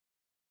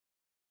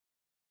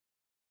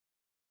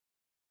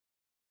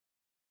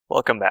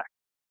Welcome back.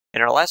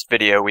 In our last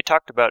video, we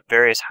talked about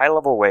various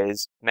high-level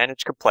ways to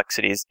manage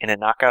complexities in a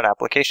Knockout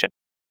application.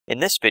 In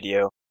this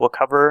video, we'll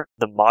cover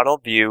the model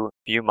view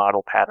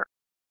ViewModel pattern.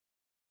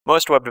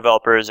 Most web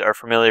developers are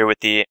familiar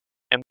with the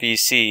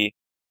MVC,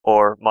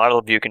 or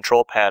Model View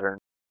Control pattern,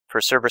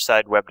 for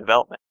server-side web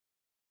development.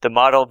 The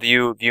Model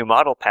View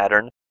ViewModel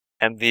pattern,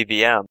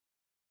 MVVM,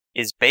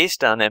 is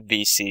based on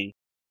MVC,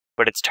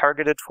 but it's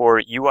targeted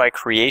for UI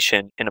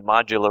creation in a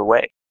modular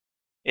way.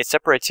 It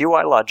separates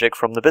UI logic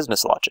from the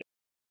business logic.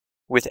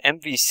 With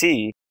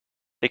MVC,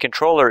 the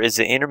controller is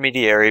the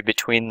intermediary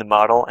between the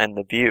model and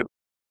the view.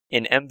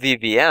 In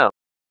MVVM,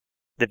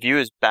 the view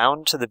is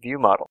bound to the view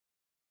model,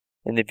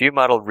 and the view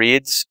model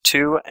reads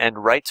to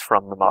and writes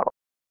from the model.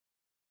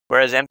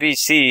 Whereas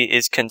MVC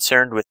is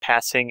concerned with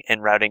passing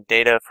and routing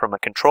data from a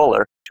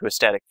controller to a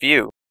static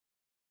view,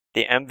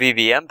 the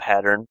MVVM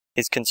pattern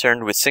is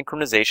concerned with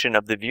synchronization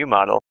of the view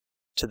model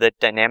to the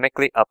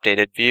dynamically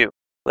updated view.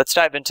 Let's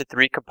dive into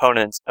three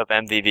components of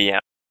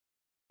MVVM.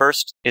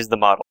 First is the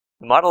model.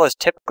 The model is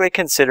typically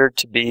considered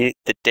to be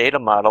the data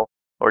model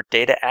or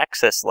data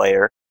access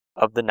layer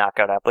of the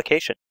Knockout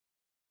application.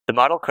 The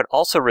model could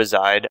also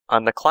reside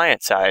on the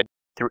client side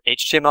through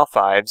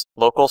HTML5's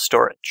local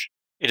storage.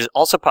 It is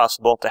also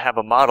possible to have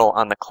a model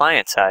on the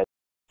client side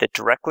that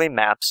directly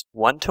maps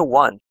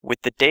one-to-one with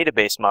the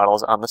database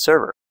models on the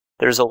server.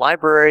 There's a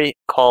library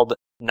called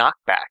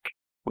Knockback,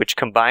 which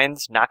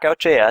combines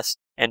Knockout.js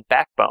and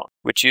Backbone,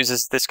 which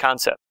uses this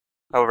concept.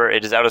 However,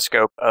 it is out of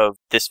scope of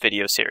this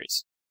video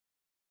series.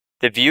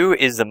 The view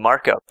is the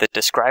markup that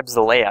describes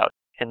the layout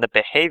and the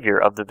behavior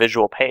of the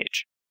visual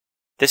page.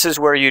 This is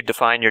where you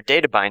define your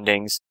data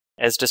bindings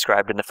as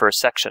described in the first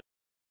section.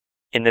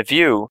 In the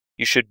view,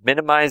 you should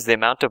minimize the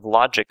amount of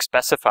logic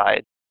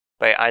specified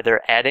by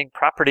either adding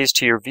properties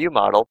to your view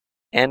model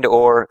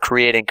and/or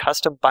creating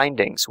custom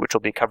bindings, which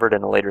will be covered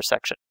in a later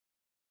section.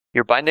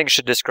 Your bindings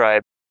should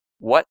describe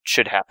what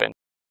should happen,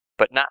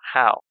 but not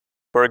how.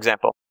 For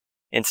example,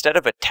 instead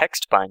of a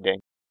text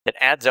binding that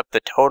adds up the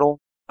total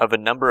of a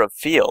number of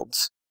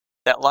fields,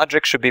 that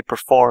logic should be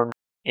performed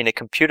in a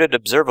computed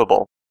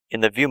observable in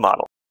the view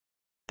model.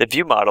 The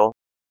view model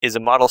is a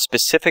model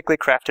specifically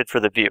crafted for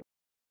the view.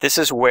 This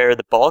is where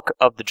the bulk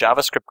of the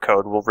JavaScript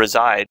code will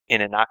reside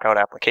in a Knockout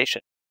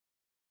application.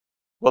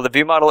 While the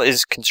view model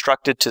is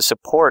constructed to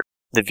support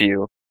the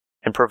view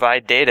and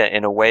provide data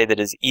in a way that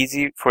is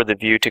easy for the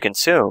view to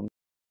consume,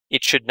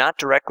 it should not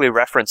directly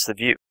reference the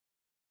view.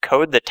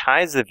 Code that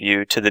ties the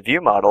view to the view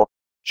model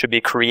should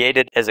be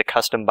created as a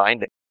custom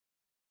binding.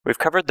 We've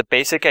covered the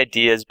basic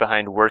ideas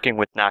behind working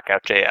with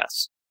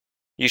Knockout.js.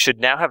 You should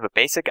now have a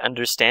basic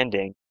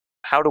understanding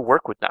of how to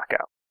work with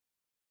Knockout.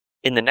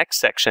 In the next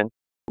section,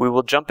 we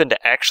will jump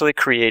into actually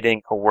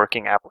creating a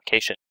working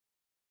application.